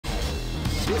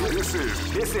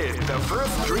This is the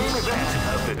first dream event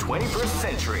of the 21st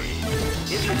century.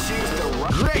 If you choose the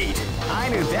right... Great! I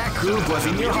knew that groove was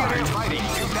in your heart. Fighting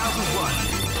 2001.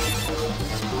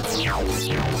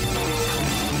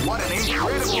 What an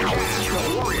incredible cast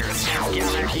of warriors have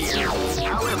gathered here.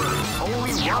 However,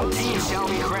 only one team shall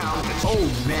be crowned. Oh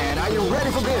man, are you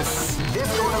ready for this? This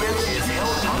tournament is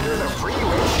held under the free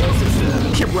ratio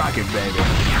system. Keep rocking, baby.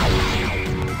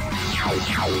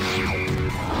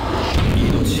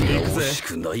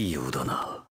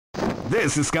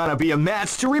 This is gonna be a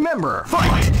match to remember.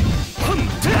 Fight! With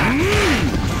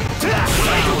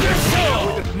a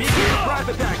sneaky surprise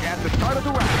attack at the start of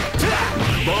the round.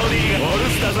 Body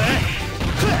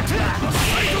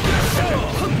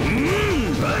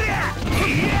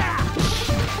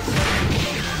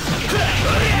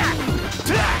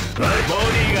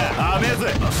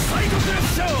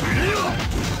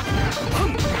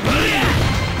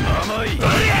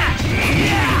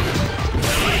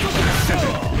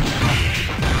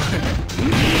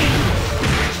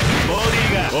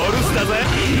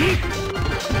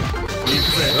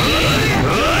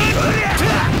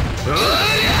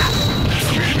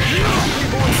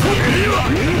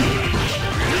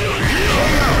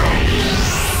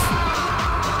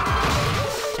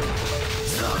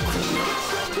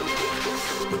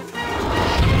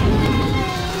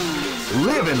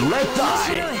Live and let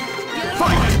die.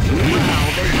 Fight!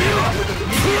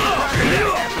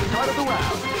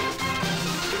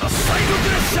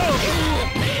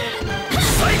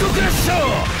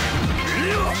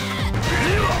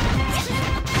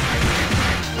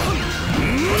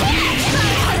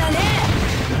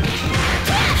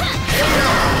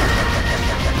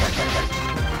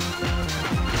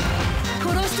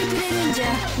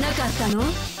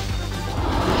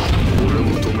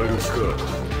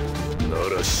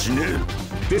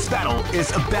 This battle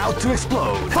is about to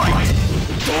explode. Fight!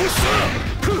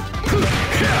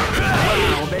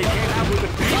 Well, they came out with a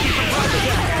big surprise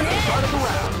attack at the start of the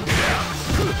round.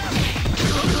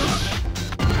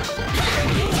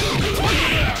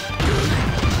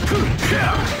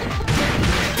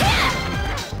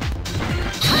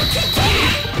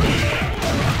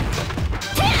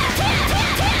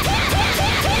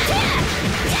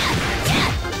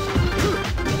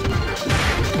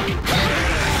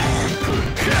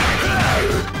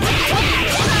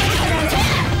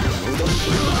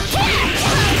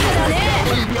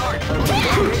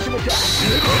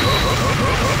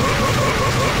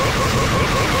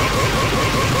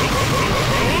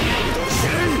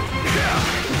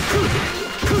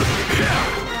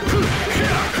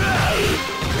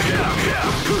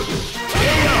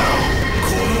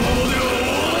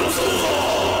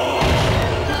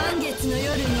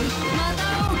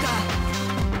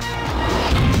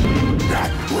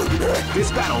 This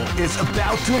battle is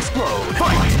about to explode.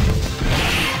 Fight!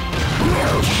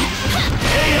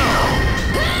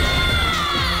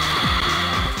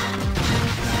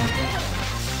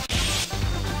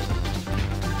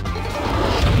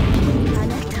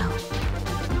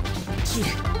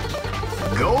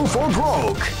 Go for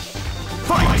broke.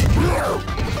 Fight!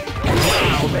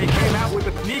 Wow, they came out with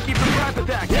a sneaky surprise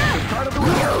attack at the start of the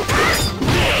round.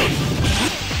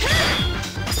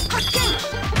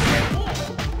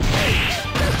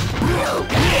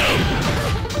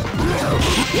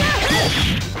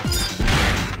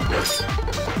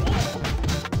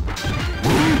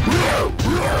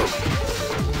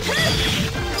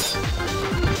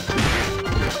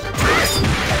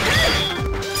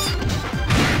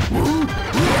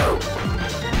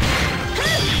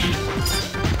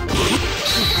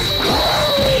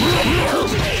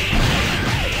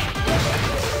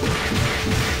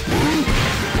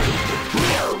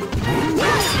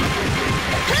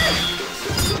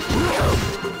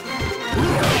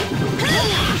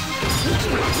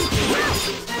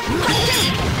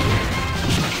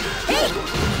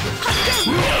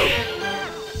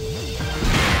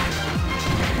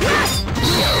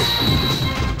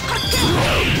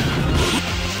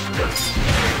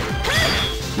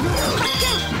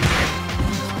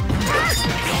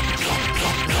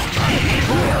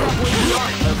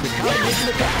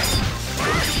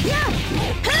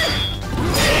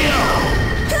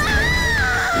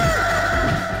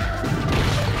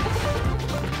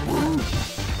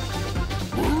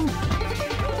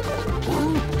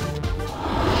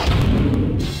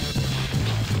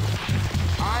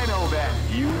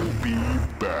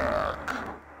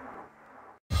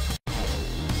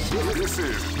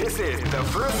 This is the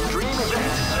first dream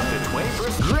event of the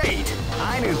 21st. Great!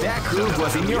 I knew that groove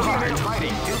was in your heart. Fighting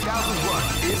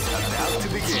 2001 is about to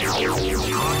begin.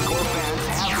 Hardcore fans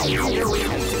have eagerly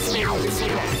anticipated this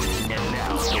event, and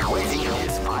now the waiting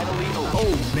is finally over.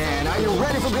 Oh man, are you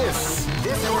ready for this?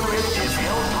 This tournament is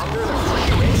held under the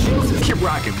regulations. Keep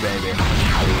rocking, baby.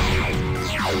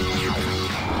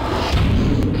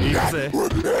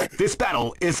 This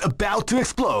battle is about to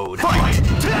explode. Fight!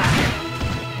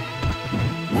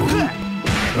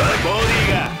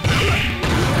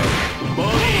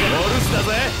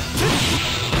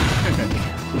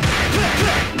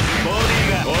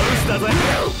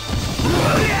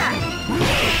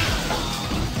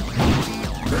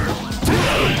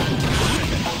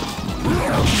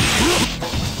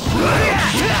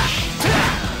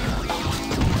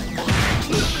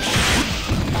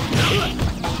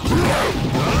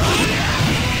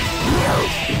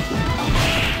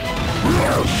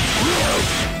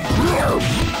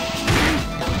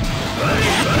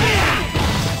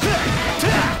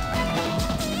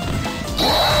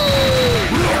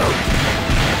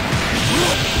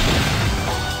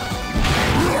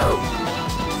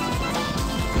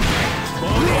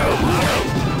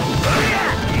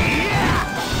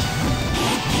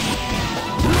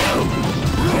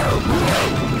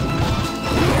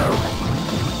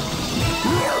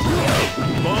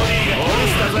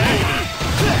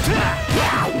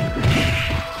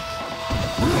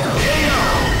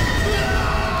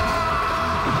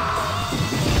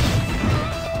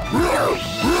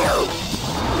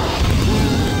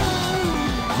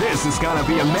 This is gonna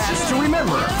be a match to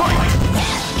remember. Fight!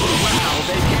 Wow,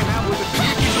 they came out with a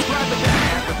sneaky surprise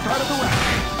attack at the start of the round.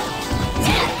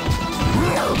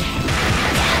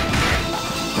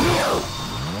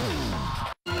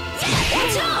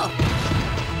 Watch out!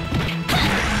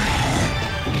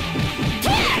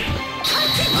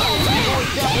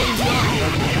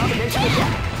 Combination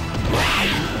attack.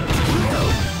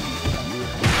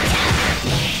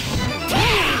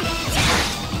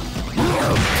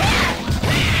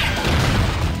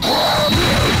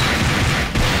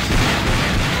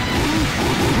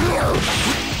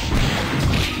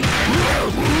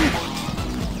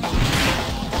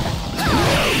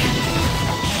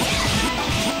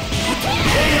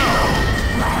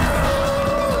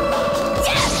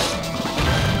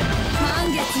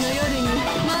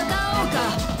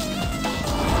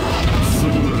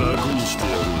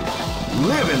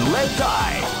 Live and let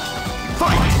die.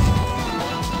 Fight!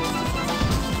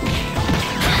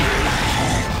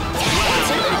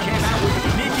 They came out with a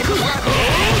sneaky surprise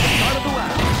at the start of the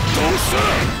round. Don't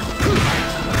stop!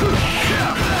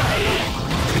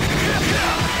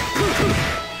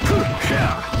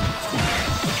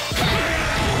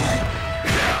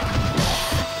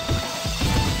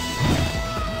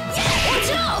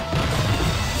 Watch out!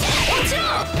 Watch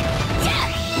out!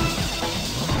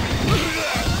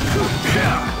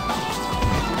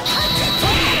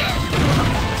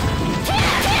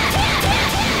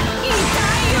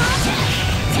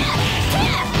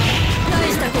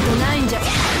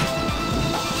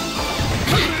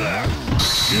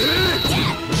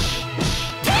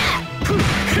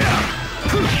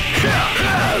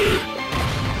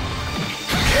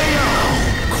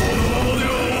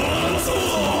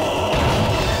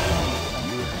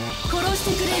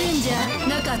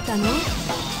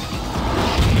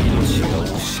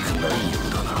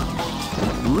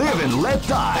 Live and let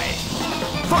die.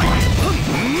 Fight!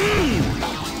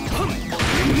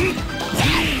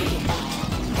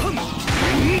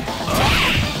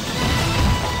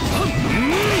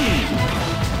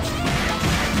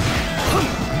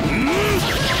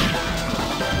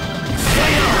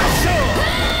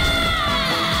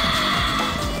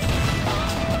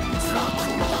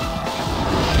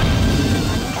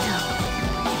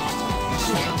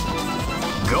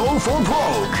 Go for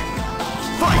broke.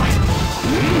 Fight!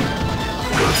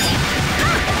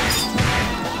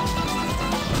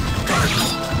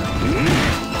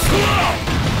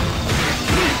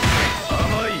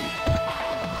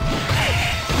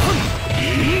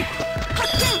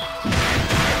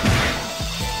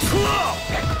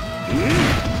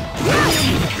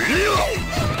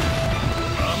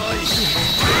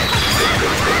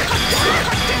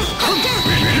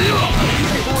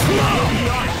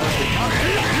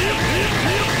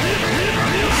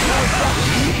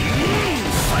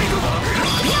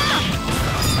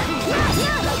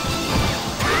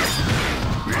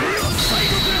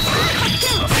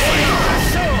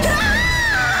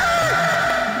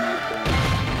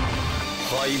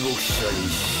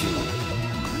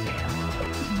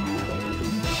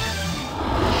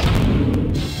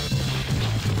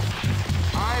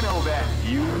 I know that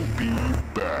you'll be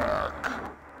back.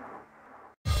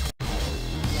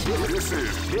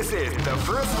 This is the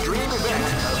first dream event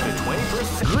of the 21st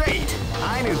century. Great!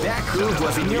 I knew that groove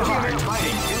was in your heart.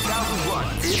 Fighting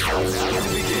 2001 is about to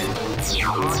begin.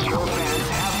 Hardcore fans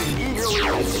have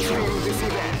eagerly anticipating this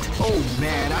event. Oh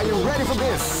man, are you ready for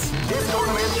this? This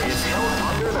tournament is held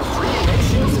under the free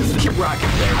ratio system. Keep rocking,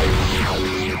 baby.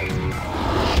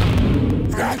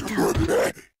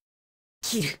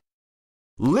 Kill.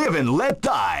 Live and let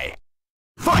die.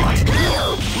 Fight!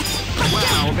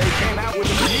 Wow, they came out with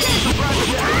a sneaky surprise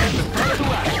attack at the start of the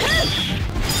round.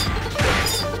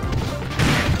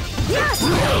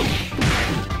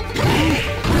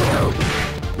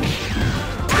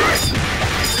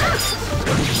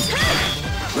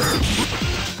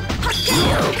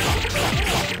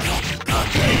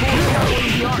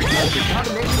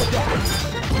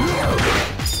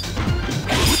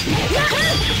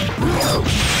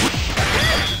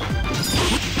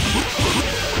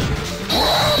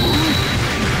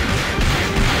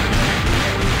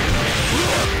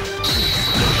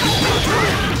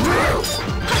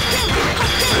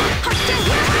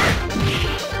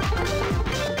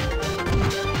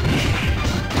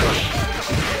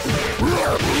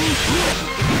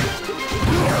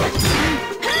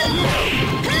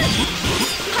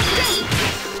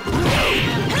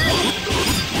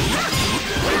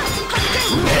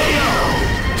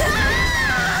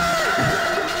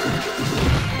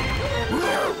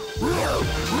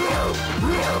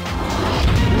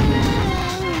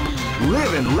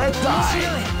 Live and let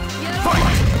die.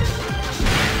 Fight!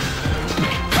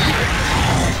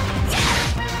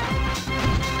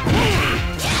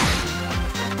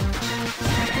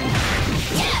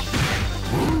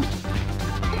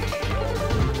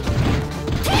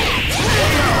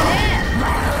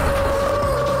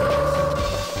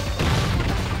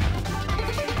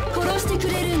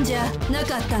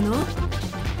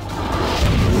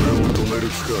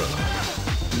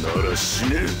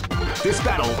 This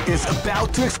battle is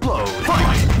about to explode.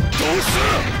 Fight!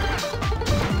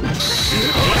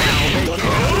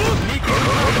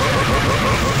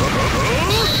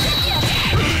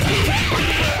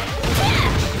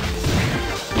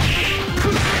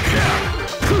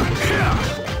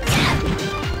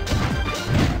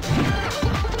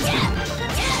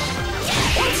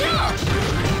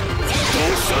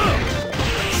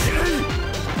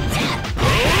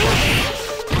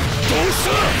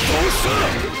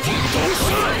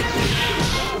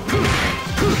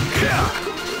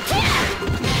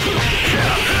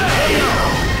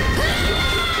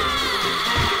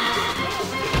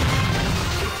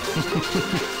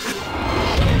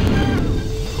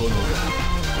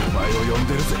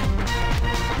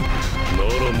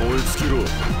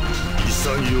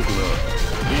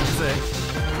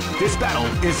 This battle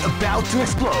is about to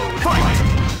explode. Fight!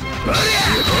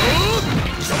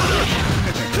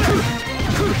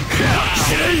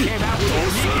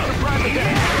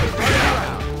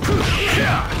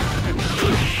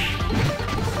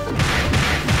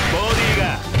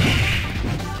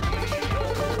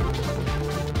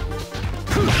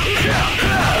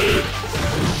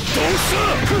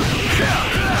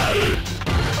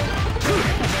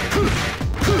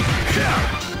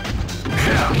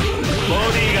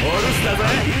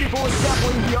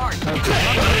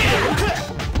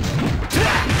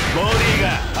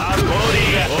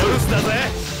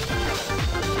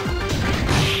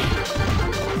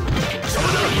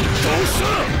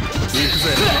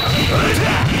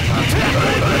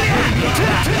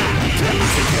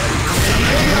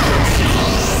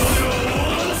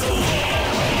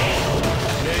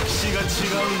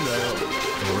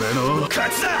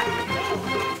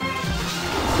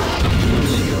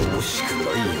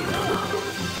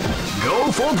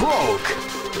 Go for broke!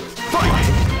 Fight!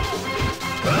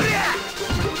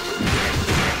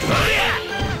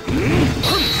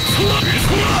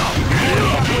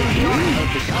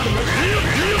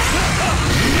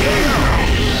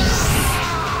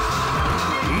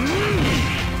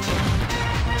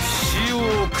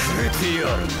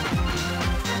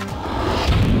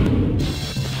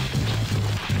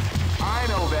 I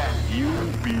know that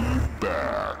you'll be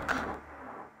back.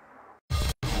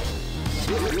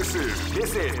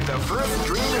 This is the first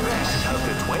dream event of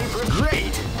the 21st.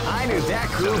 Great! I knew that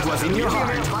groove was in your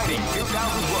heart. Fighting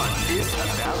 2001 is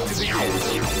about to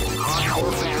begin.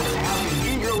 Hardcore fans have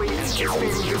been eagerly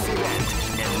anticipating this event,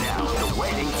 and now the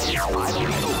waiting is finally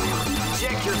over.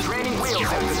 Check your training wheels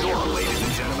at the door, ladies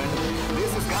and gentlemen.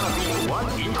 This is gonna be one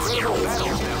incredible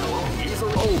battle that will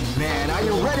easily. Oh man, are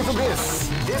you ready for this?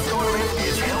 This tournament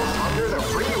is held under the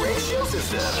free ratio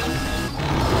system.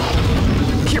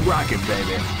 Keep rocking,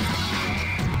 baby.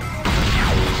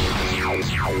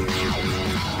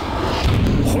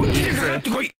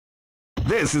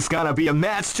 This is gonna be a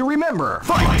match to remember.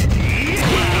 Fight!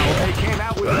 Wow, they came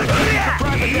out with a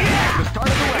surprise attack at the start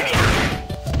of the round.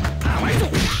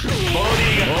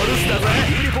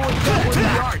 Beautiful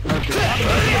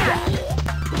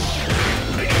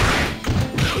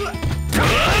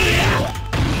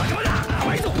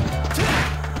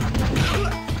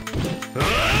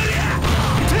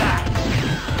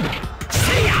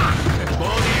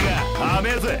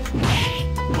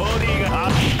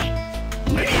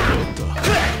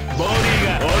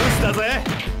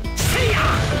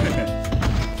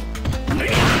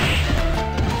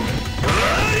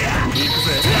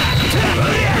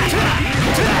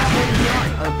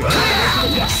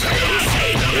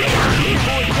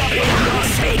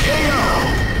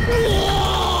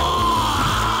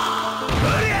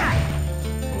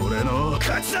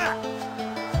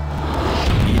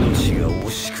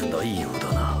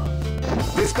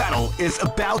This battle is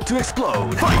about to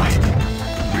explode. Fight!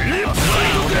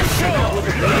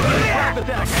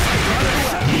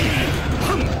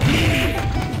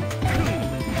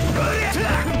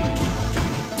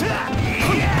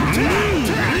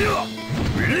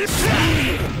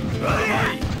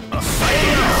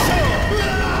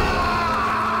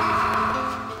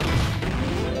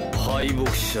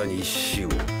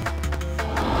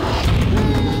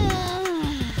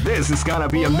 This is gonna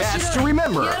be a match to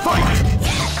remember. Fight!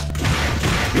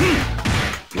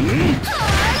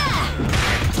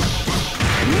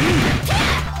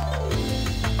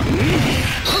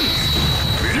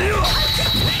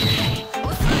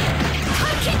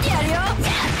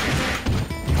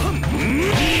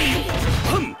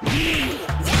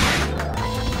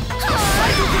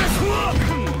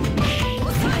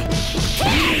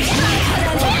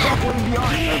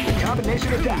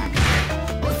 Combination attack.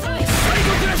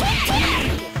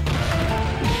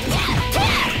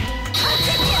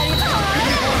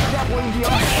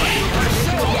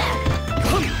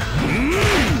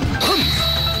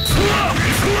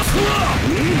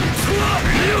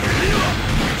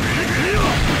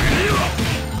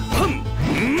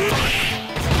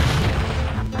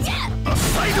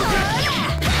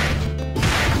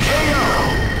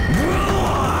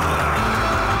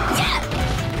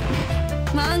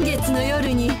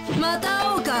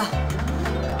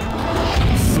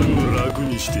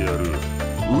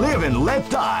 Live and let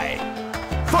die.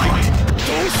 Fight!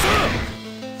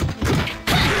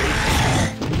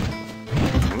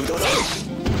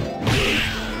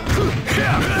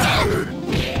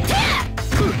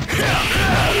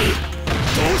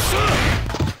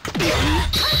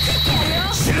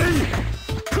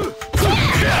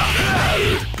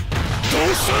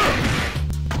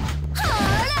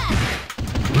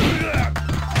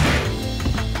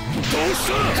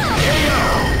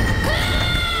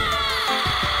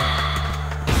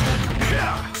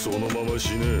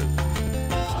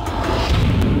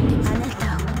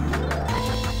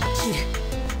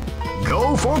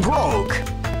 Go for broke.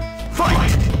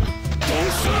 Fight!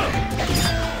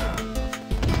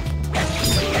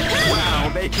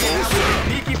 Wow, they can't.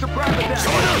 Sneaky surprise attack.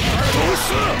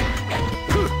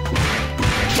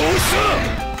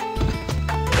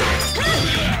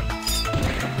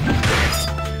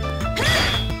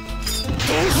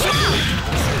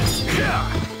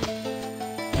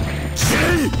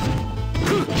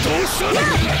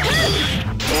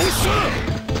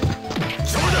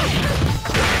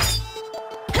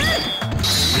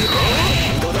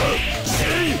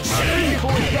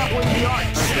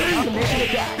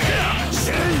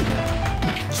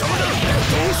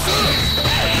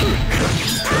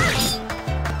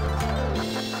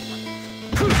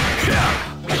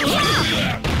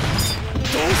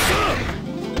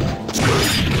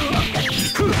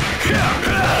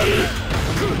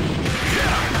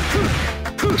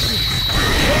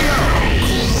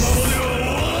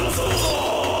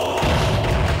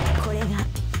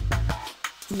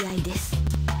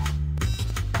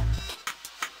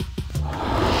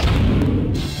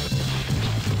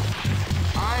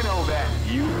 I know that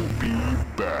you'll be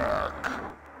back.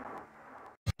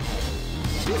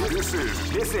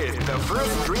 This is the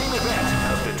first dream event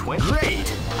of the 20. Great!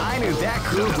 I knew that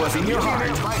groove was in your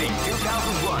heart. Fighting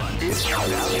 2001 is about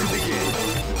to begin.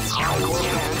 Hardcore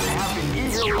fans have been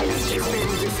eagerly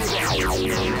anticipating this event.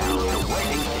 And now the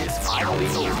waiting is finally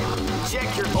over. Check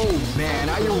your... Oh man,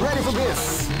 are you ready for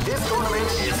this? This tournament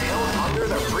is held under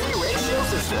the free ratio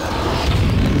system.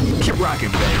 Keep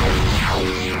rocking, baby.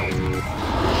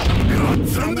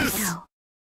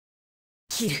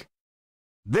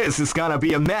 This is gonna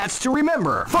be a match to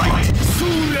remember. Fight!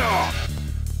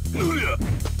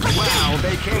 Wow,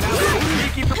 they came out with a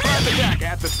sneaky surprise attack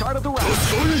at the start of the round.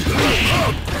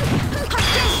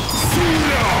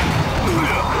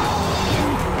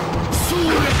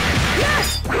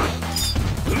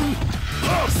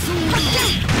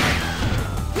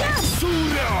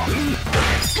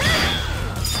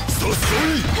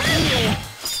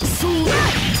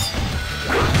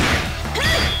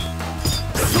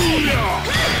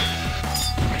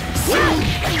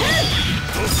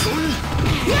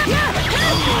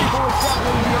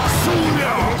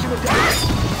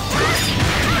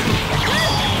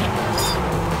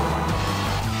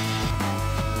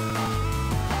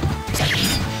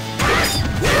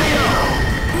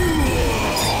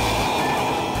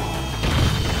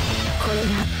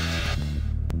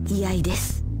 居合で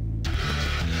す。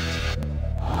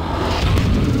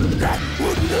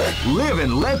 Live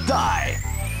and let die.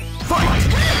 Fight!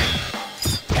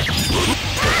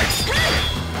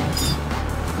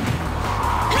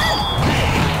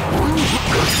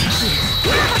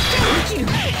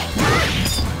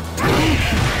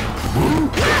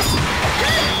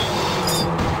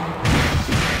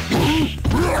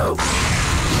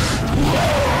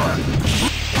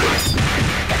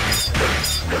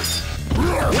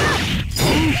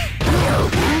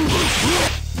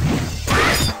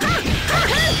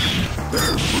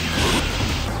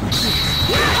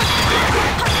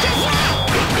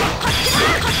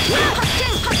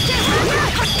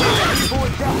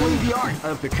 The art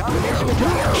of the combination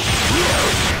attack.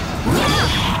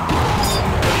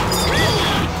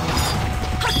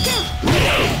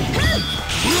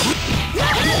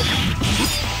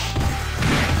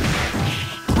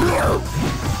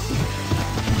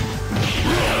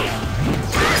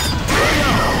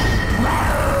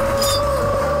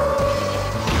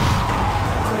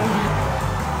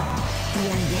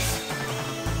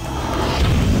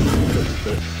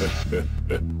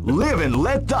 Live and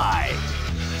let die.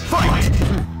 Fight!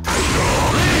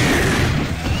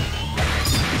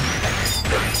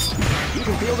 You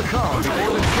can feel the calm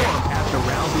before the storm as the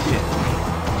round begins.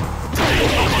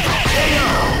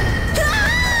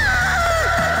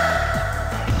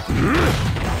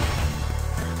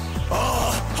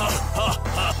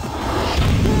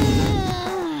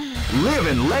 Live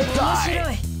and let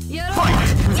die. Fight!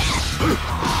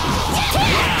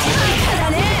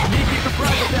 Sneaky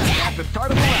surprise attack at the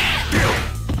start of the round.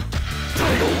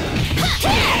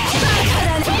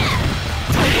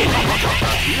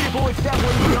 Beautiful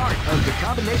establishing the art of the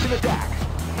combination attack.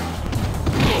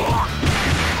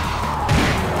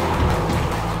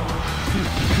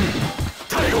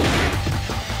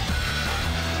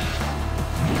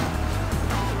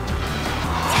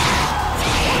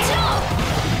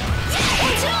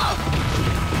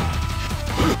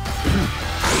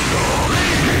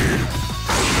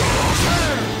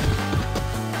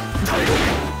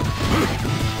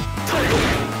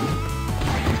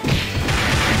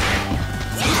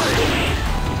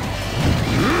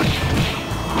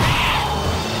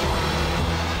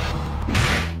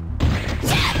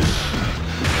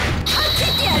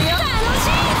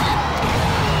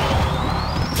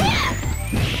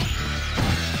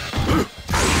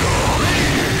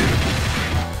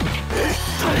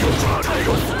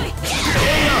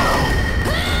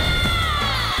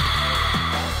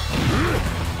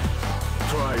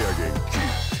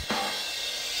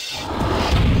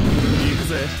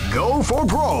 Go for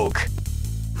broke.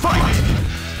 Fight!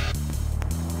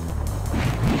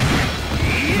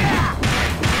 Yeah!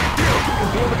 You can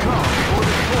feel the calm before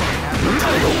the storm after the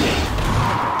title.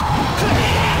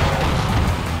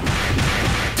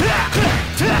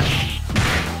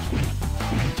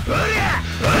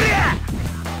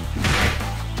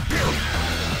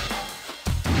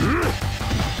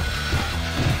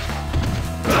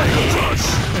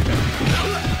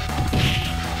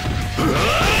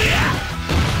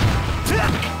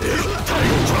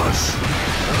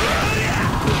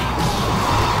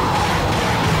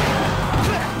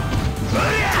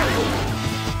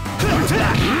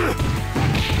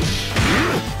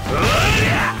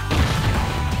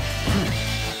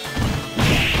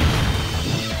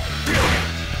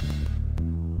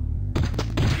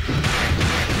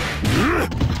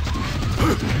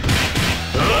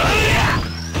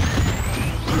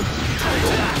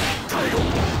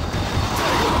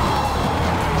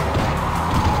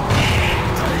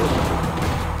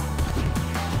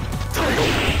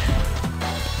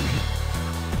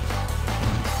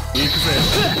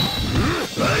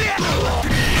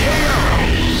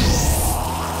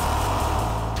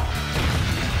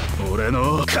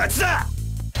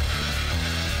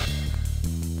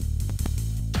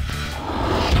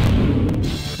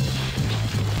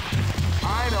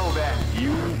 I know that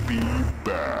you'll be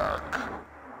back.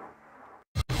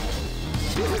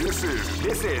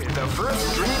 This is the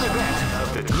first dream event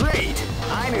of the great.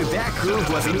 I knew that groove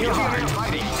was in your heart.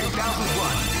 Fighting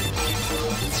 2001.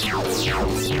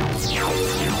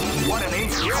 What an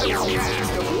incredible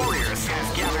cast of warriors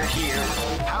has gathered here.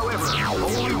 However,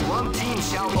 only one team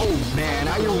shall. Oh man,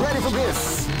 are you ready for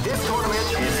this? This tournament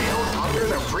is held under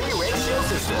the free ratio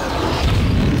system.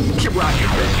 Keep rocking,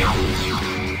 baby.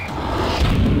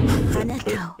 あな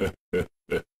たを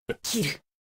切る。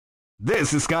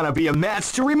 This is gonna be a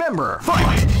match to remember.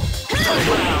 Fight!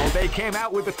 Wow, they came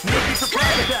out with a sneaky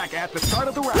surprise attack at the start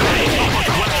of the round.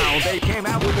 Wow, they came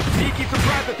out with a sneaky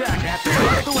surprise attack at the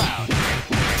start of the round.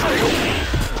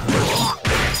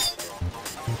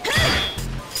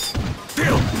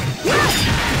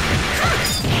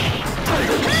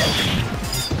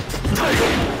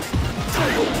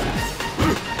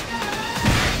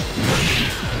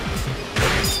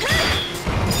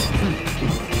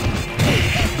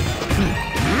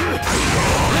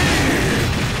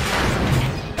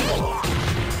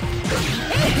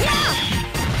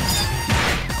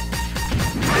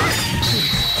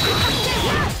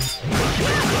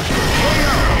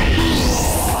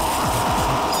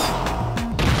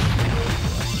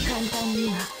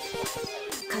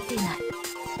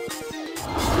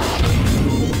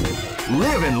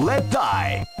 Live and let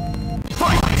die.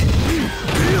 Fight!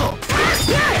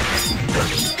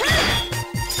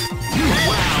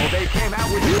 Wow, they came out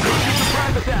with a sneaky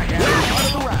surprise attack at the start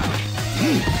of the round.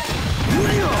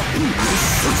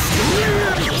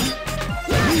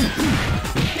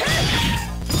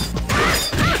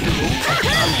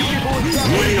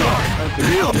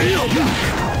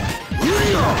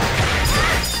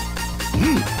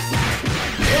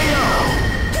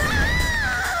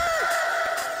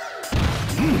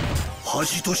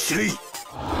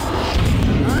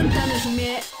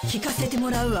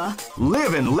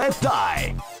 Live and let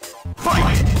die.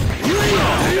 Fight! They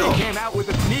came out with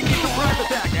a sneaky surprise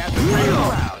attack at the start of the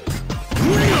round.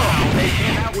 They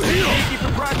came out with a sneaky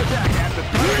surprise attack at the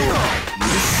start of the round.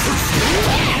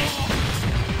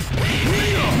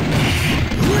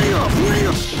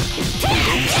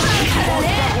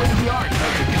 That was the art of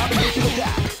the combination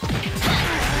attack.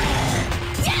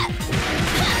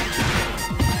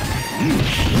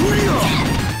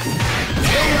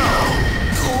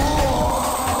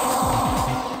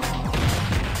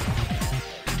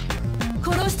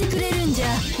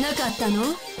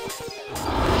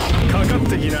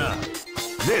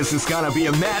 This is gonna be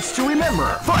a match to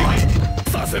remember. Fight!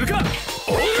 Wow,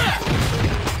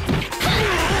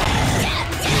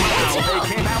 they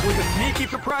came out with a sneaky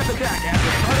surprise attack at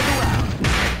the start of the round.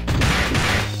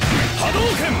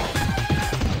 Hadouken!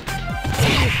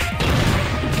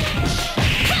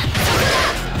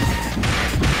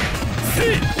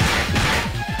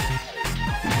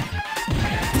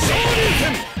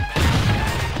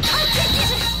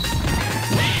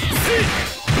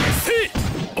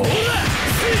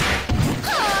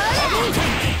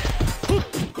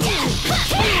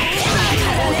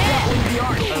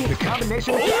 The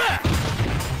combination attack.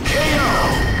 KO!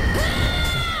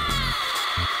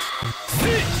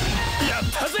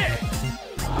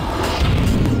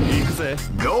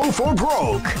 Go for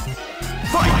broke.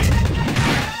 Fight!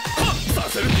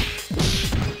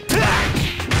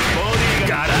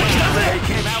 They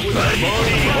came out with a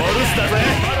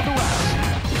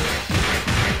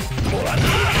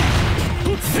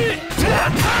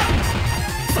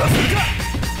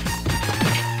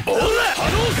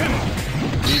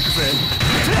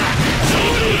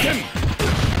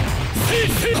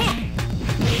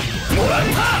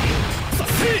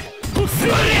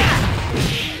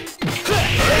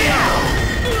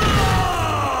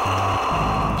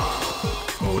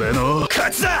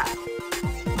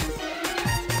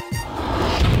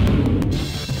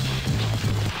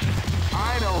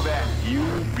I know that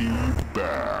you'll be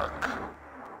back.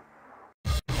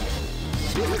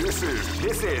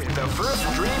 This is the first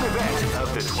dream event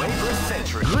of the 21st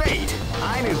century. Great!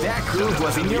 I knew that groove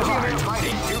was in your heart.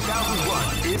 Fighting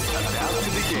 2001 is about to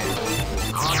begin.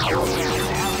 Hardcore fans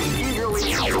have been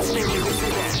eagerly anticipating this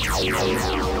event.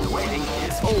 And now the waiting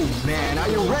is. Oh man, are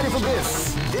you ready for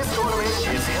this? This tournament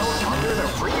is held under the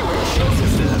free ratio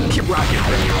system. Keep rocking.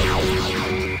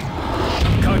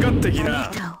 かかってき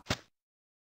な。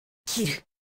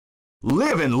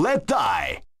Live and let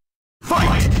die.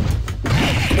 Fight!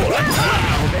 Wow,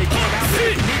 they came out with a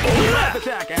sneaky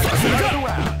attack at the start of the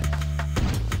round.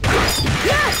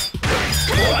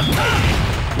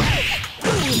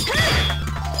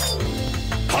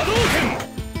 Hadouken!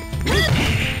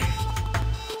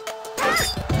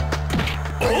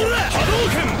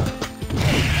 Hadouken!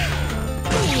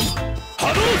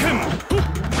 Hadouken!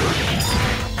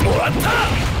 Moratta!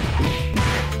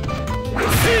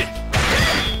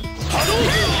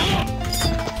 Hadouken!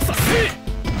 Sasi!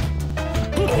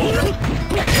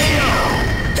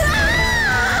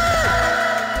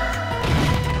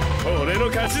 俺の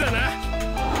勝ちだな。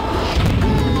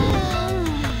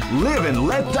Live and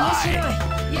let die.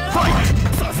 Fight!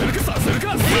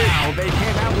 Now they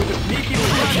came out with a sneaky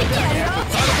run attack at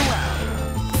the start of the round.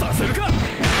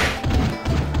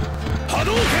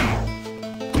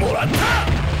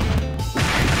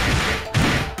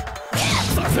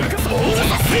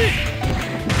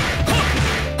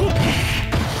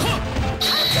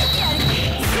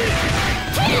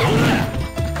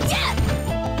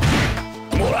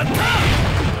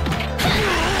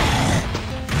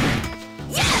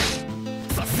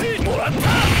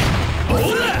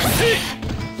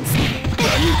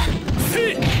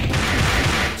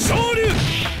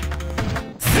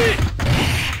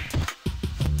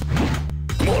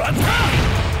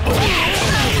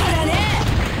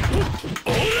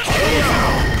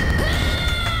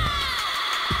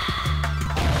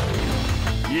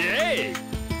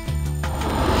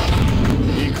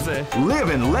 Live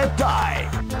and let die.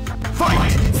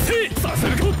 Fight!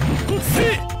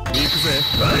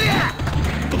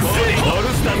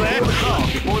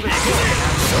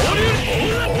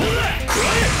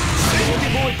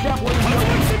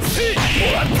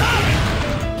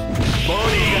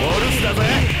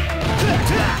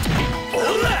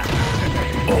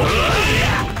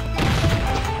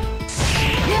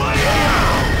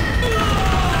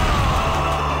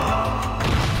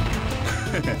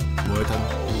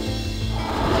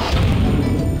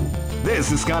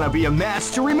 This is gonna be a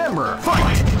match to remember.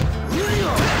 Fight!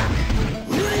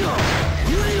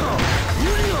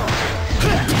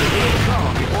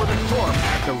 Calm before the storm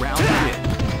at the round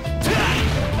begin.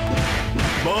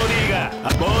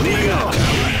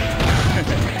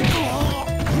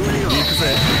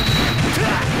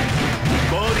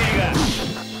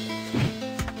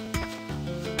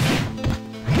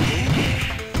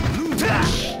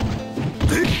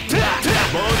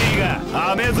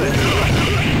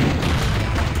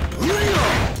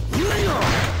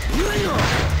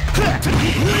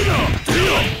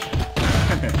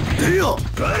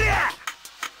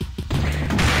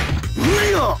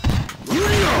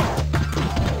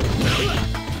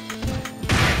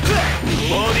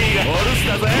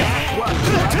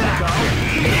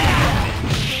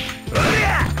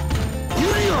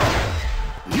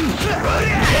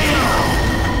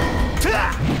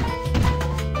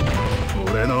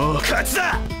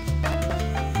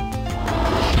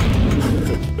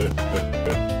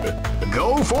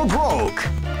 Go for broke.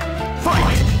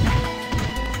 Fight!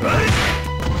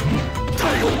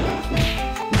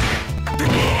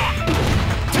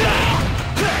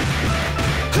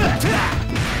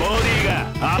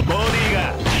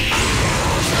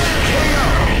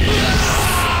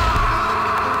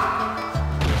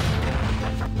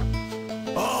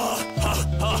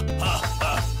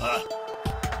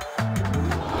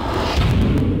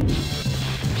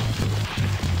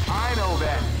 I know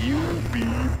that you'll be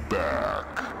back.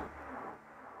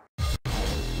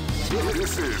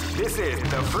 This is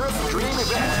the first dream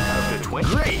event of the 20.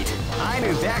 Great! I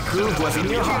knew that groove was in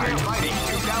your heart. Fighting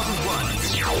 2001.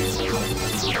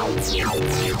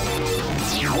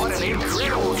 What an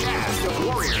incredible cast of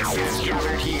warriors has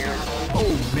gathered here.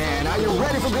 Oh man, are you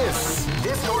ready for this?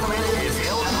 This tournament is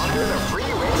held under the free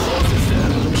ratio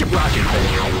system. Keep rocking.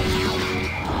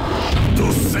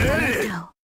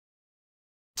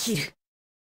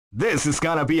 This is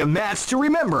gonna be a match to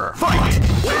remember. Fight!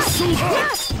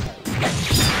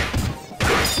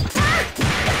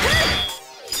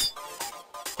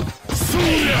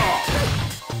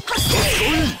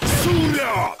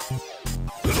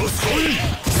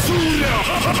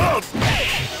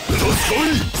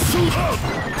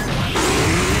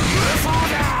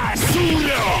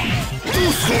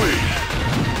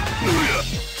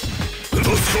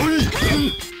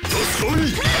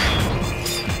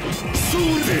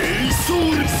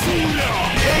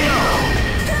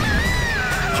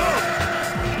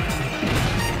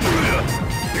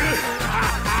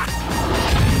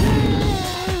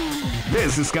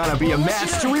 This is gonna be a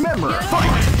match to remember.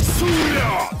 Fight!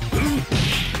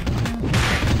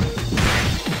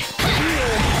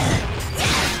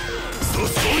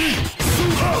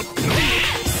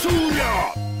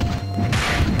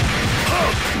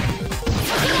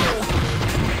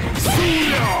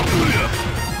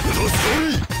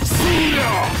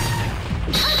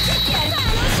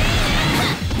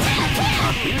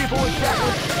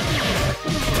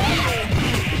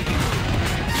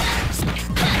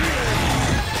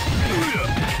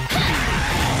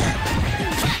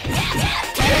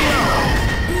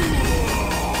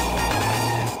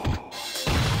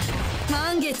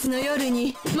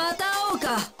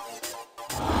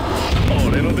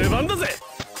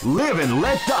 Live and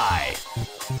let die.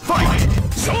 Fight!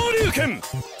 Shoryuken!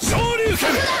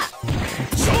 Shoryuken!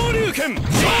 Shoryuken! 剣昇竜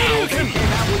拳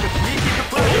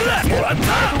もらった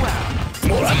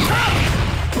もらった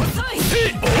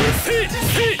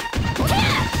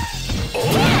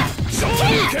昇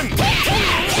竜拳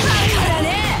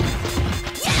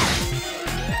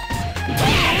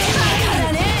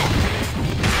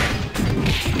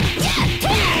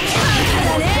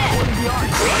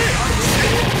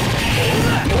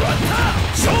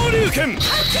昇竜拳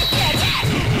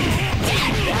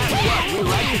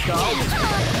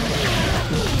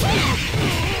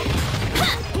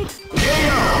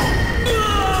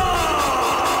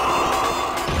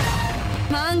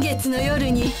満月の夜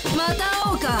にまた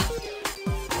会おうか。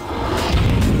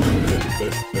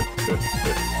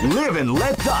 Live and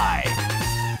let die.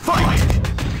 Fight!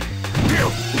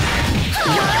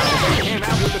 Came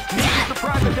out with a sneaky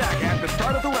surprise attack at the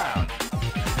start of the round.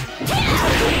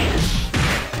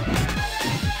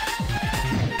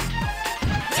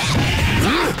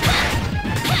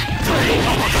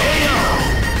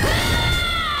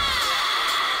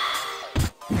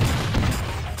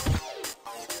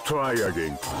 Try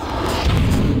again.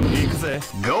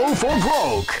 Go for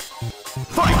broke.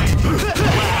 Fight!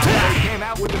 They came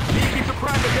out with a sneaky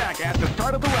surprise attack at the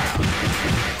start of the round.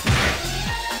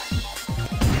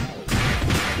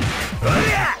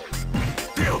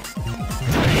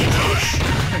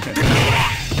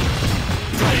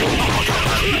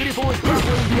 Beautiful is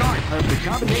grappling the art of the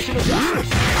combination of dives.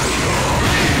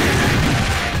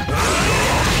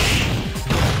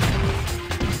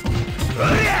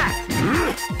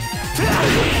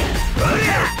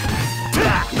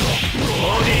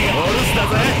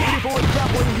 Beautiful is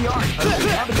grappling the art of the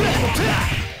combination of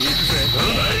dives.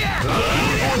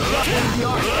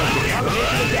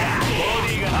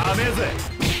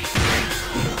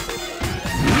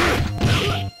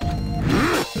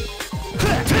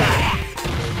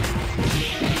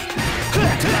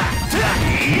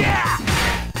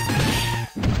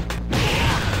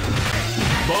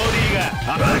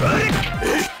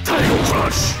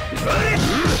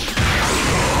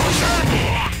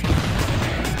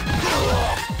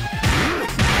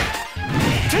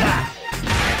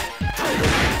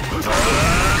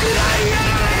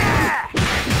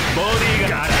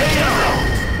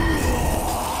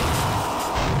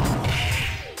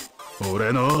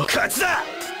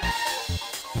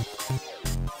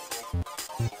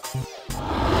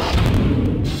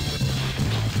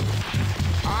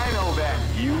 I know that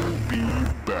you'll be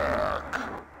back.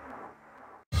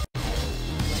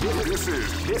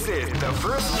 This is the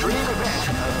first dream event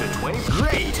of the 20th.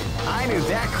 Great! I knew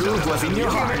that groove was in your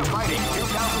heart. Fighting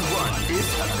 2001 is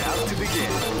about to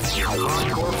begin.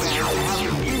 Hardcore fans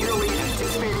have been eagerly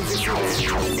anticipating this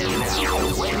event, and now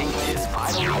the waiting is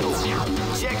finally over.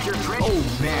 Check your train. Oh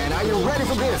man, are you ready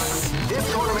for this? This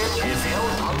tournament is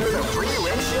held under the free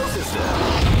ratio system.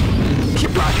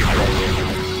 Keep rocking.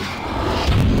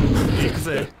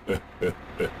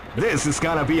 This is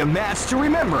gonna be a match to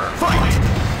remember. Fight!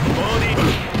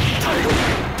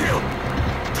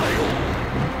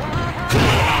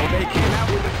 They came out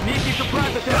with a sneaky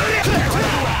surprise attack.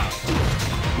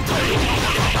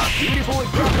 Beautiful and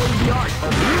grappling the art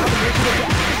of the combination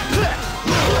attack.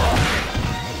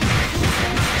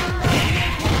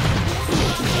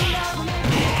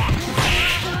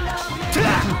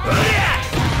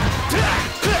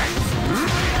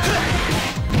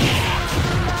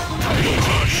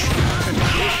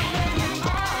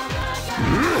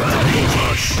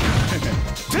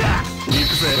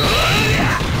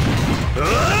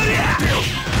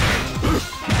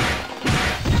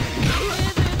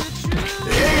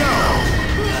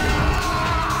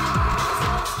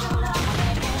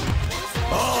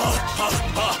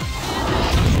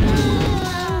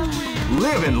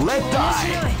 Live and let die.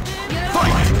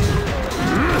 Fight!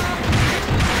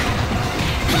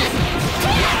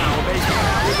 Wow, they come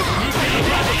out with a sneaky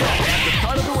surprise attack at the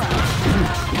start of the round.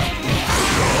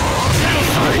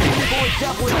 Boy,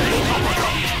 definitely.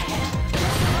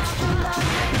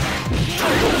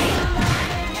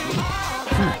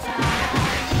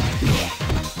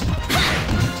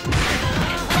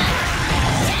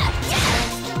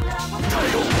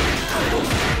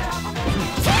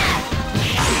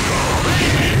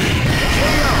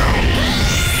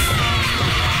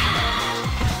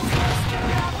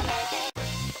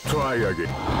 Try again.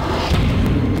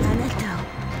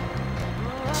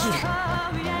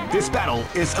 This battle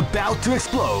is about to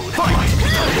explode. Fight!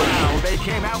 Wow, they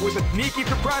came out with a sneaky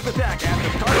surprise attack at the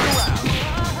start of the round.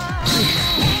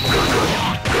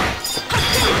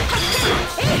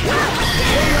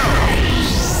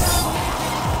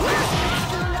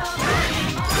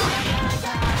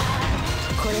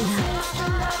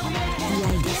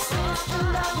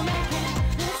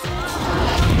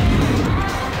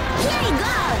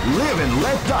 Live and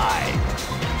let die.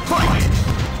 Fight!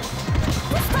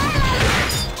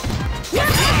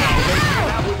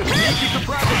 That was a sneaky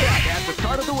surprise attack at the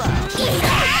start of the round.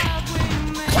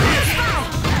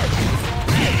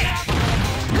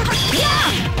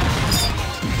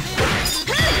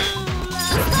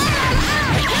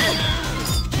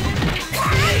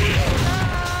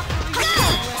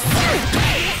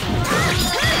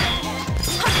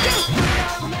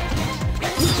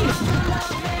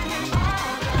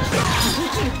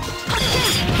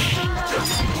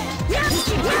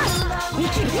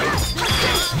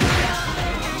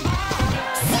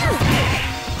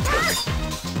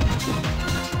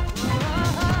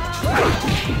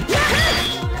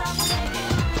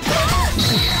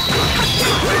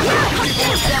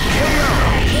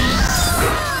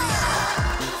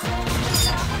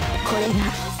これが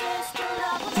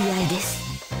居合です。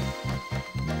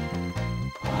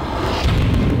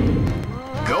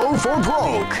 Go for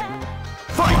broke.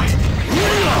 Fight!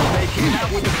 They came out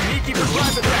with a sneaky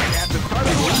surprise attack at the start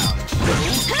of the round.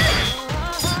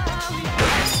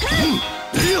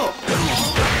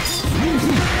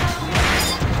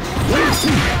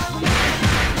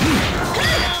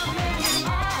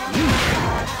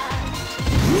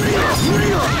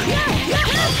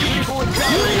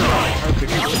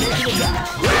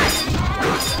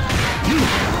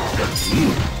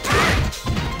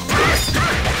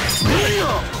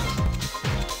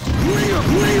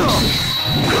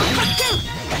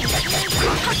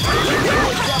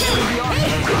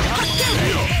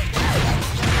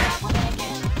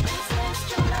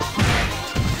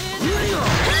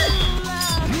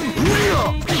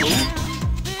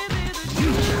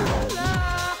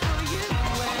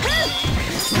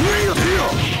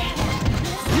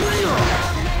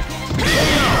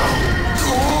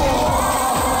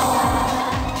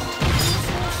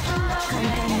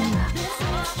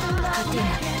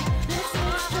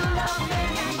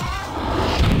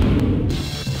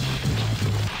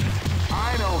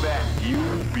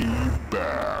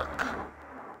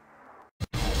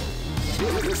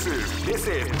 This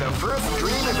is the first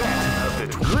dream event of the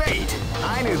great.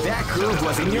 I knew that groove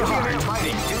was in your heart.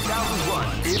 Fighting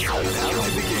 2001 is about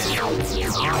to begin.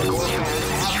 Hardcore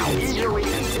fans have been eagerly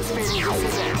anticipating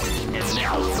this event, and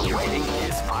now the waiting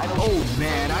is final. Oh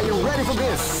man, are you ready for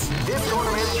this? This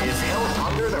tournament is held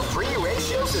under the free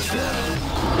ratio system.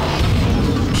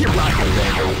 Keep rocking,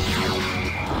 baby.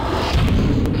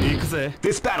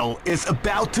 This battle is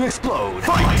about to explode.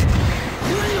 Fight!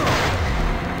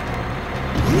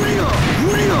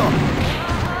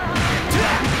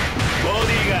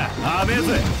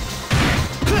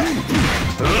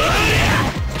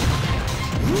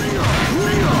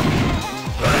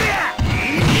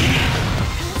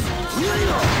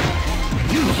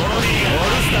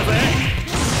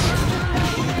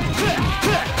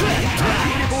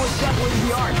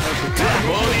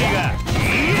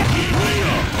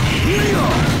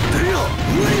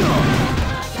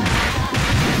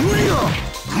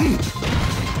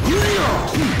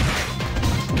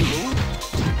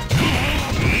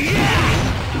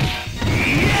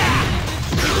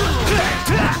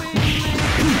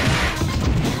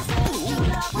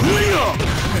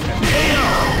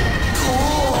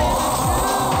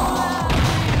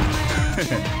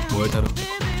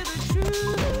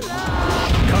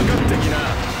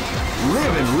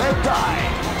 Live and let die.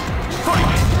 Fight!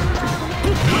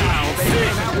 Wow, they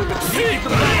came out with the sneaky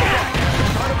surprise attack at the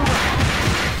start of the round.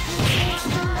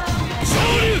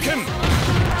 Shoryuken!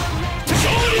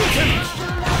 Shoryuken!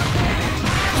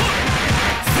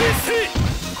 Sisi!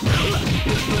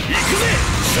 Ikuze!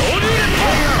 Shoryuken!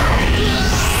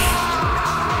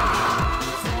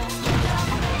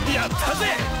 Yatta!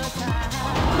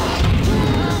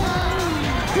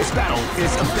 This battle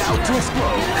is about to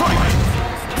explode. Fight!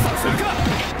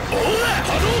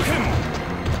 Hadouken!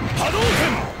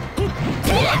 Hadouken!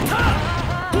 Moratta!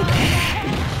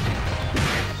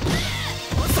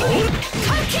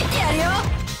 切ってやるよ。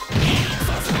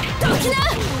どきな。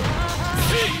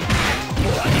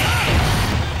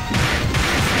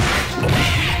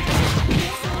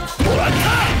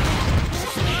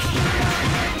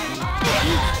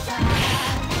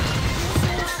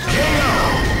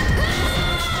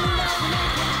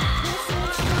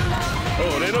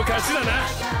俺の勝ちだな。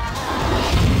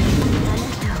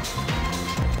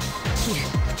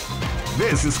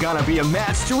This is gonna be a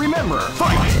match to remember.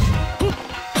 Fight!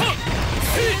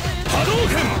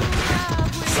 Hadouken!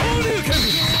 Shoryuken!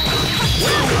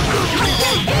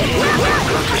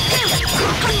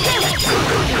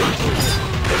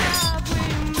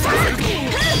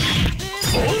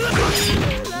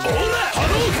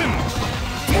 Hadouken!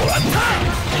 Moratta!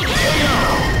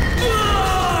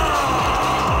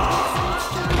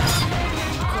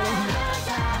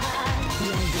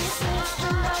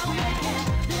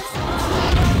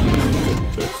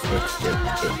 Go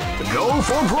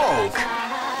for broke.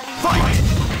 Fight.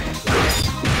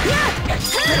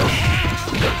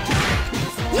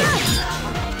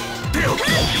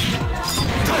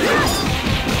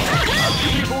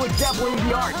 People exempling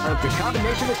the art of the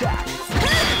combination attack.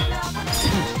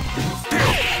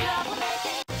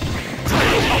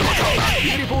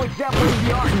 Beautiful exempling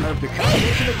the art of the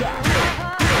combination attack.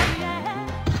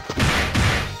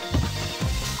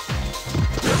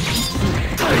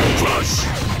 Crush!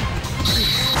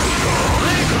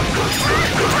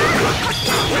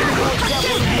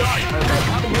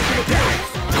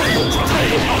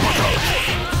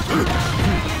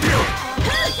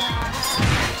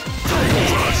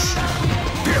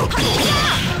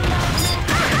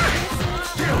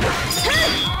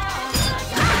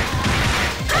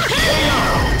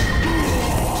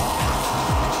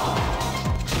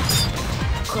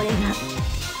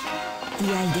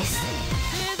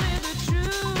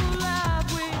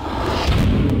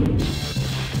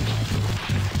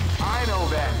 I know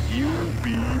that you'll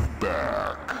be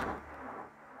back.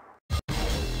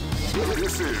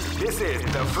 This is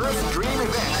the first dream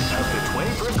event of the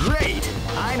 21st. Great!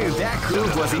 I knew that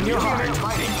groove was in your heart.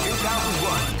 Fighting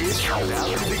 2001 is about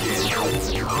to begin.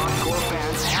 Hardcore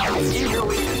fans have been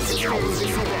eagerly anticipating this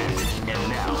event, and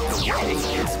now the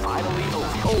waiting is finally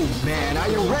over. Oh man, are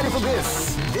you ready for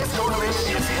this? This tournament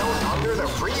is held under the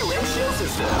free ratio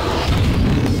system.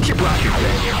 Keep rocking,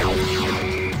 baby.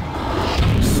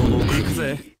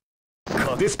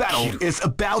 This battle is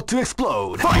about to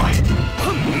explode. Fight!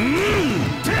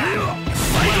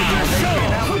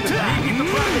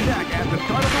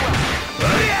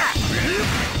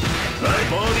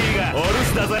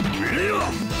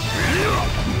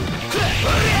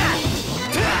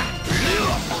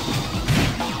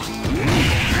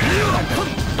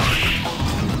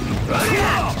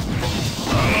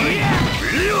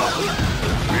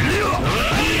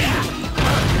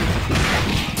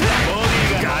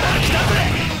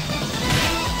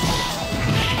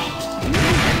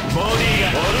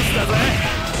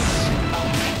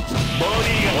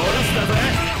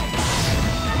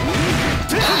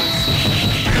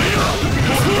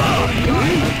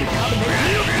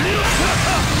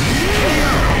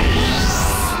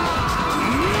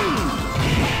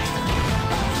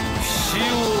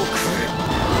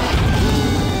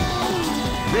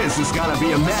 This is gonna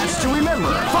be a match to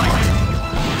remember. Fight!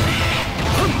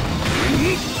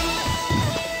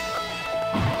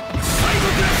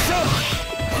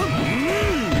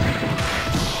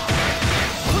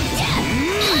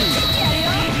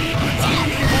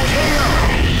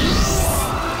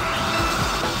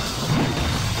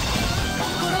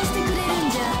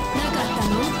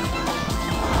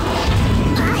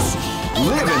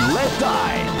 Live and let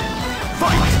die.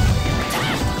 Fight!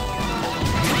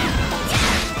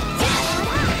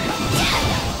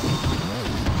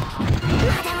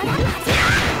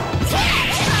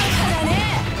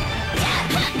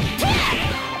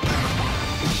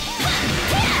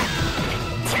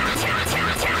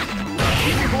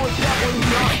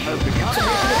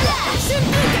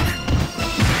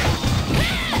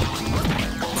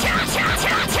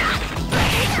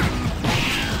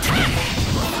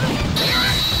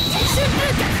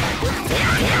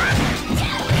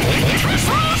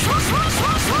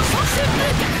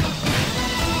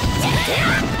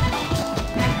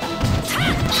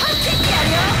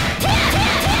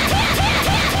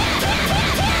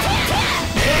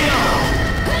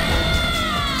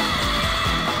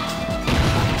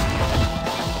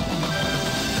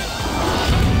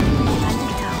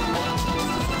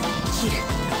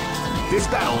 This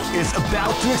battle is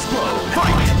about to explode.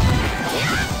 Fight!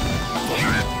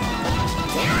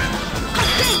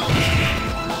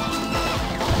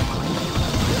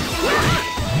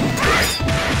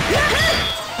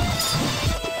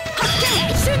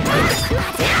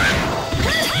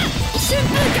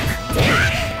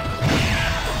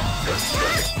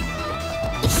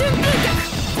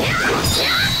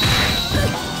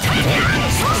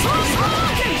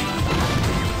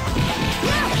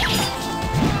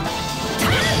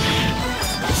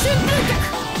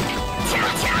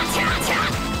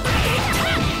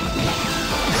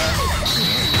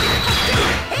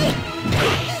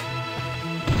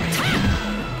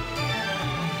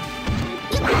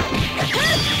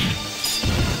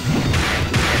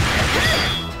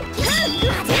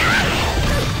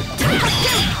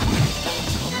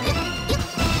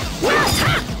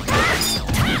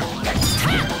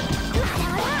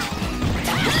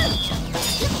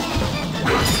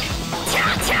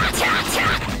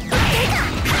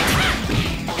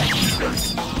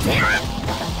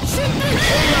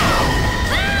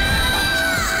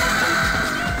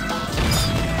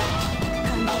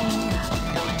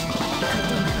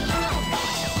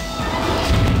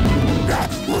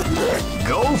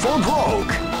 for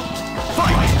broke.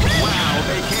 Fight! Wow,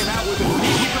 they came out with a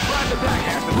sneaky surprise attack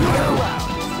at the start of the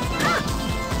round.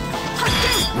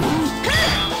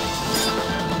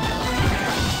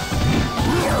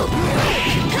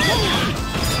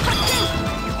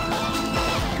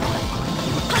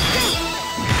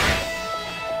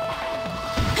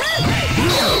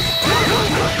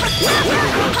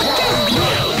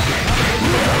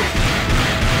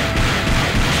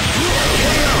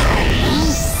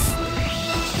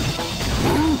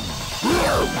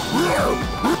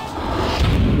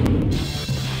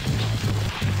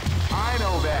 I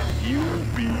know that you'll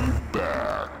be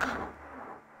back.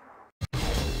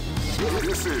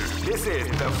 This is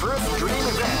the first dream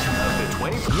event of the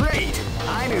 20th. Great!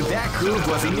 I knew that groove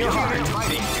was in your heart.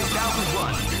 Fighting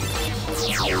 2001.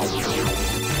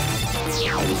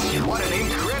 What an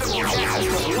incredible cast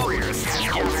of warriors has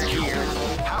gathered here.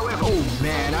 However, oh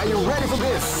man, are you ready for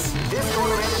this? This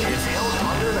tournament is held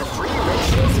under the free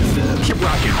ratio system. Keep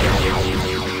rocking.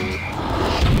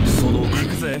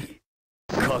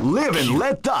 Live and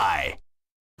let die.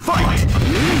 Fight!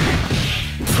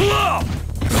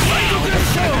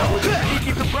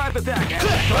 Sneaky surprise attack.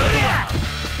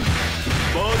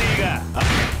 Body ga.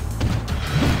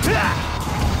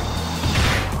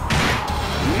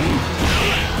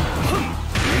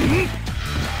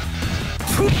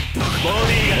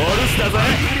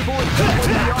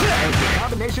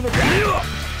 Combination of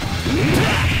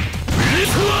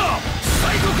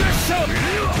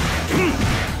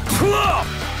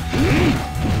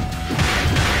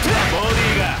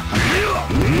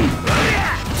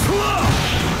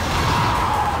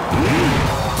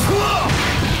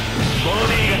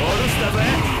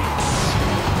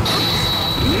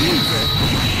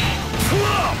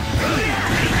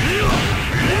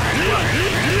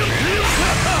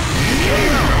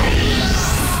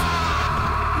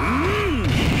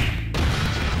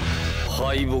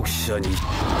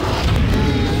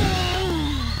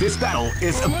This battle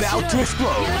is about to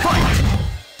explode. Fight!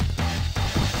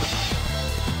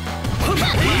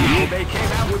 They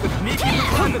came out with a sneaky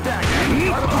surprise attack at the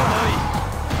start of the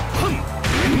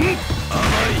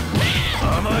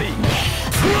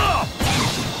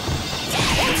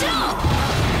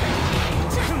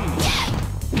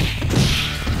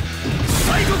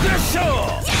Psycho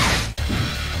Crusher!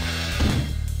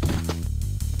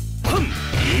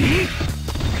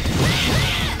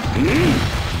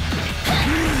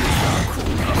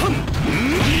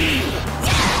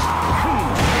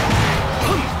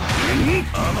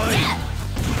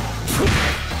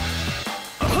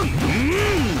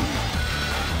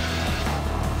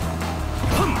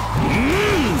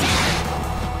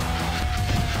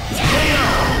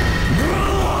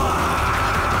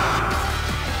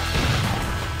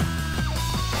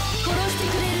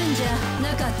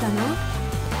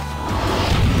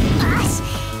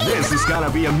 This is gonna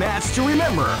be a match to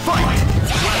remember. Fight!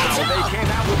 Wow, they came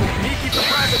out with a sneaky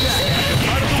surprise attack at the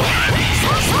start of the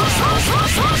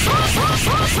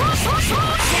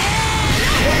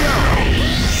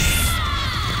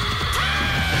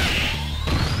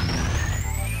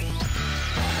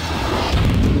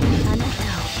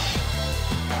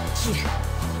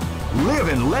Live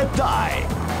and let die.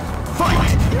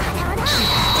 Fight!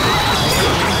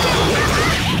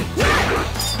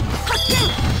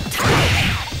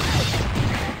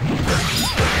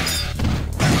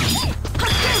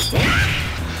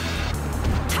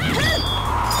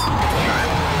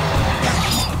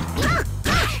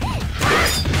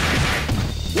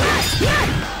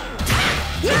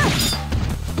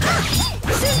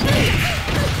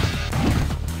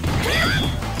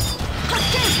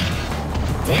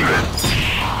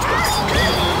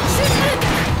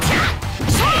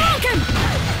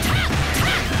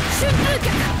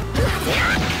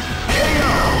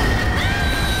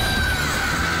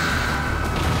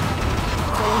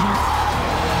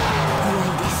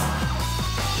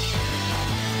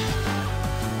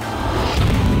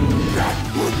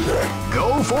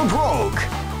 Go for broke.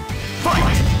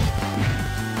 Fight!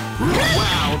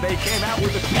 Wow, they came out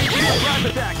with a sneaky surprise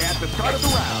attack at the start of the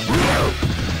round.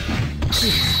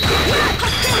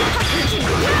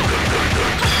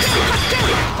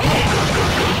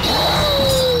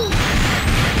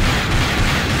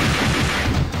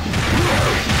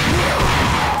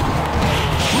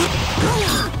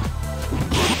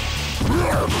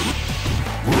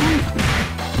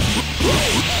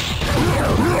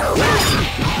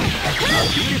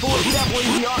 Beautiful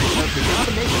assembling the art of the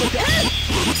combination attack.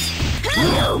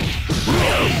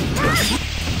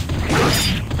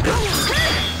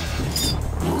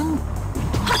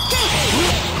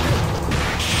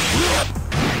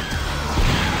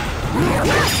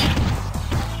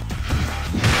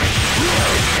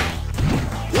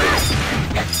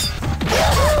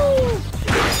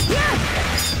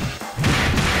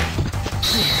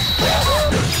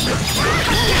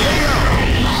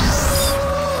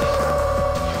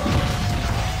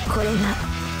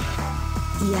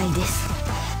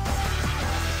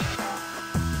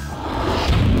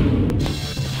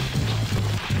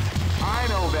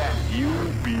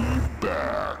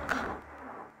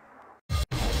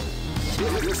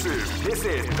 This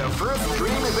is the first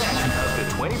dream event of the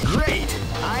 20. Great!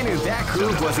 I knew that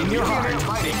groove was in your heart.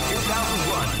 Fighting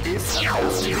 2001 is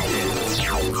about to begin.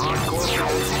 Hardcore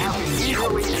fans have been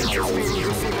eagerly anticipating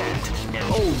this event. And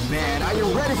oh man, are you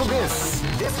ready for this?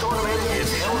 This tournament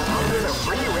is held under the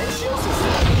free ratio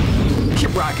system.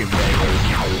 Keep rocking, baby.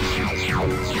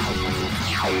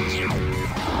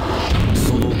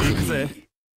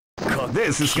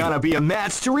 This is gonna be a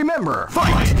match to remember.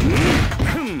 Fight!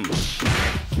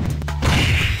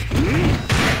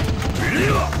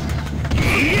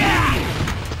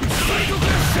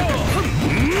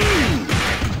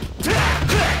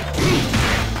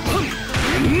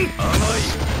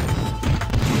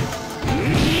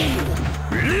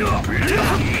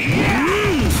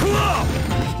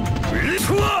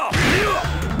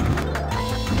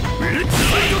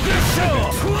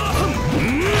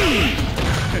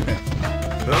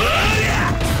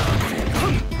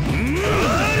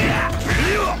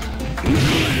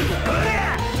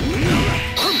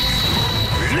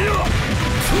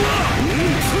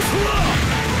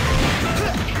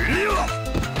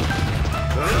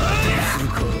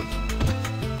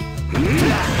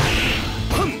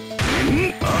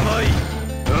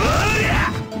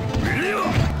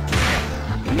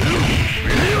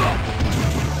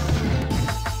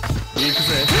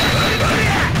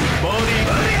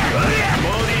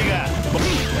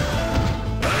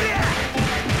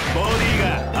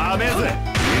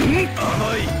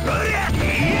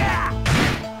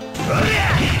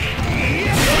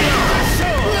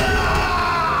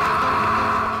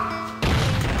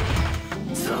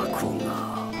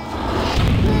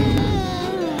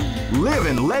 Live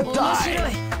and let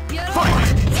die. Fight!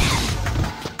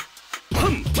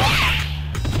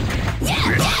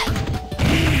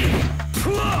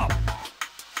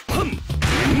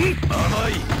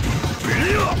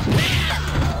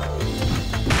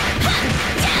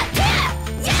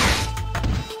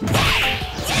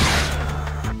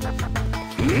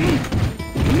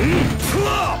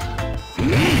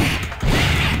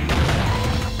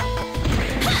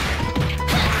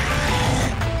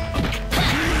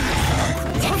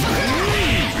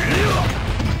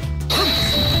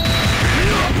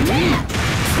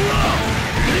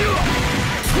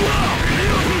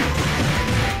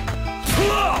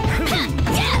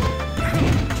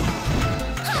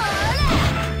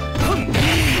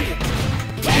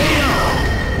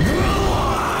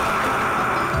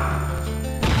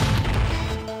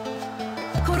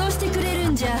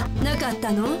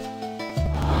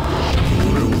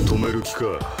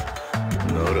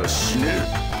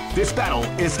 This battle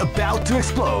is about to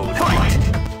explode. Fight!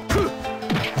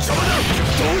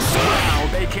 Wow,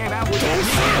 they came out with a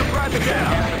surprise attack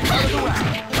at the start of the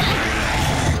round.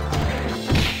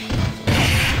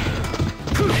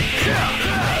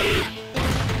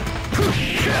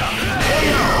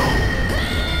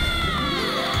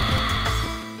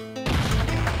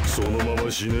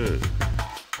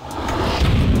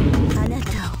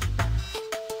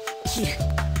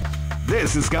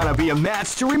 This is gonna be a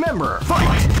match to remember.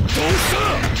 Fight!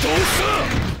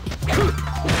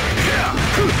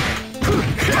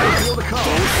 Feel the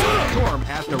call. Storm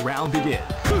as the round begins.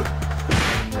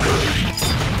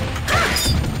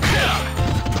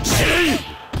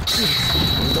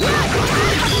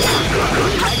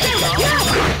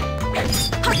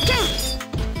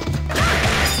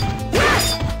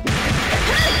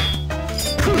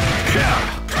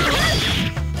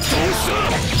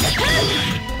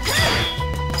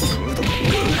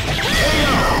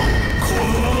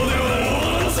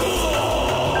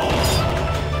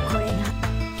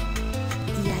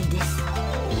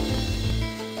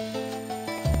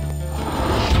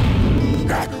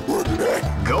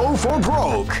 Go for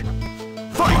broke.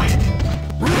 Fight!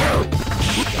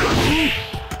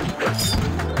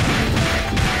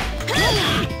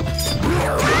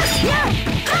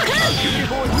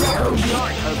 Beautiful example of the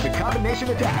art of the combination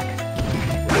attack.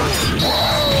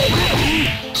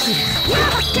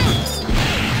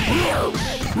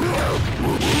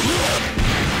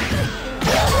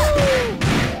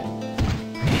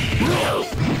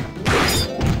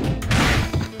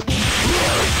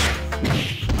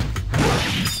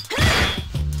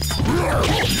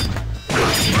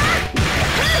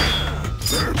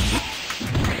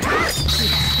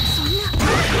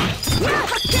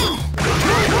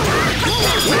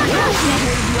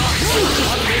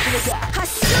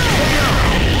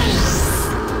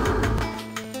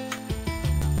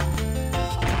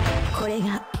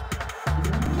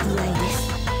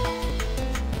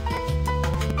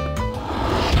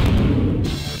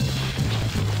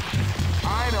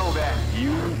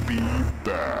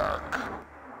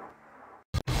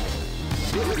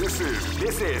 This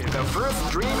is the first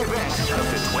dream event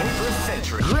of the 21st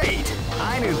century. Great!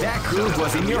 I knew that groove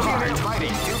was in your heart. Fighting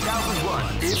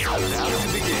 2001 is about to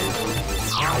begin.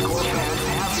 Hardcore fans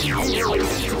have been eagerly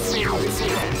anticipating this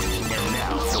event, and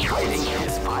now the fighting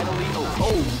is finally over.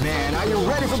 Oh man, are you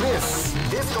ready for this?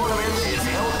 This tournament is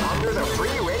held under the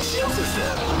free ratio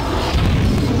system.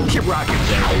 Keep rocking,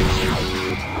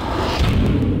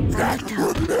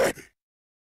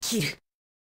 Kill.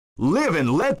 Live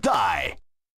and let die.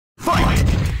 Fight!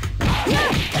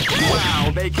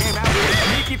 Wow, they came out with a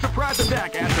sneaky surprise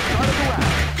attack at the start of the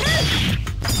round.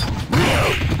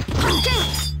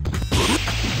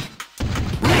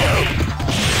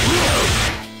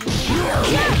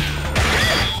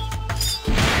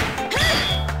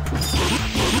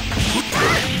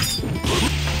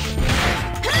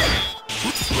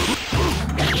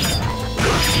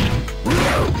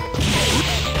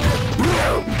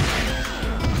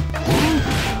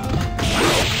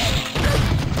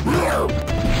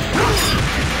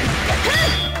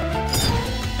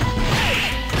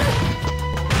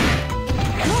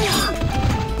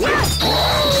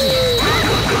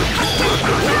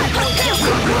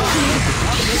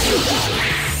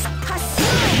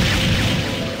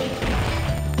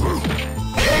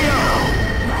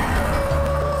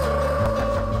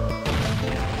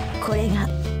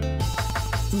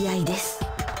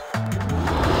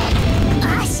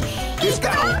 This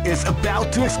battle is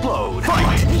about to explode.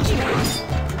 Fight!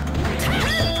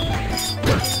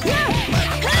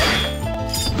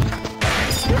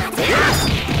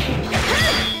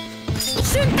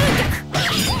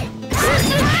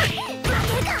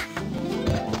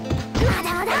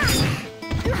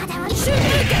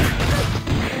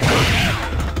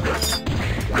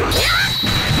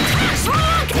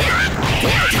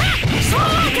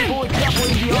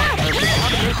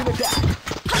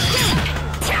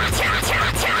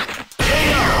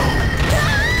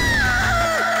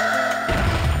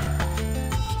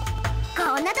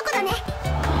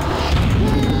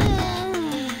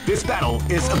 This battle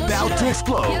is about to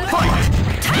explode. Fight!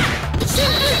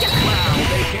 Wow,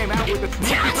 they came out with a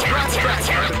sneaky surprise attack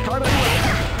at the start of the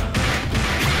round.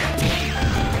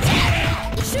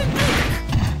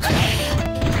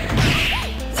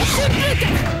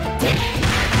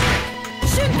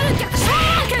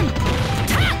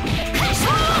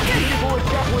 People are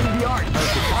definitely the art of the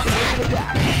combination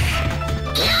attack.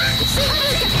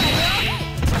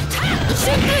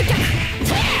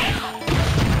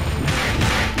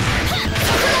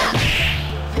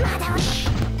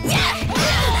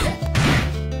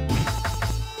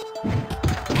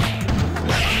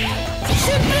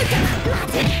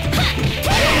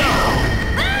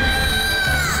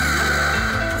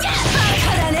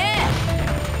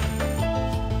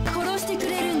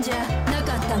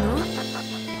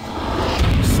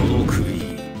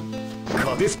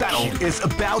 This battle is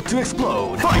about to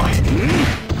explode. Fight!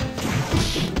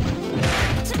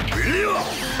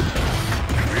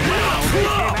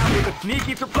 Wow, they came out with a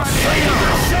sneaky surprise.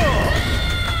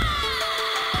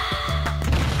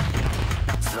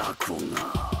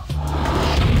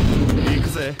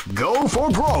 Go for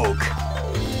broke.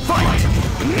 Fight!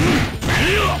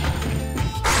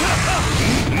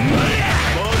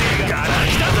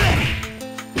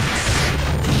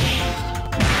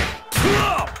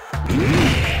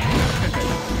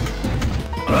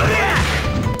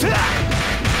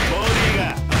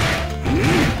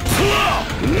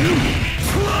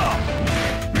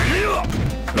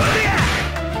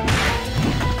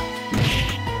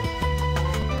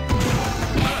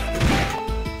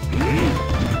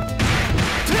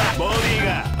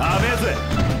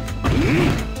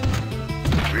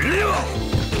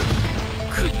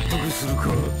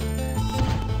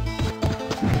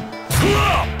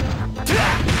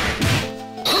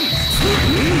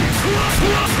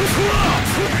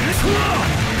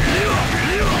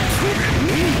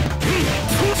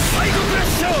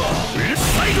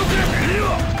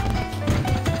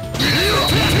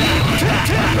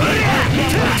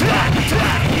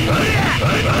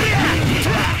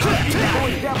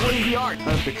 Definitely the art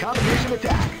of the combination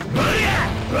attack.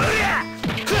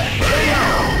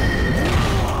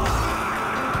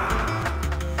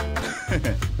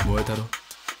 燃えたろ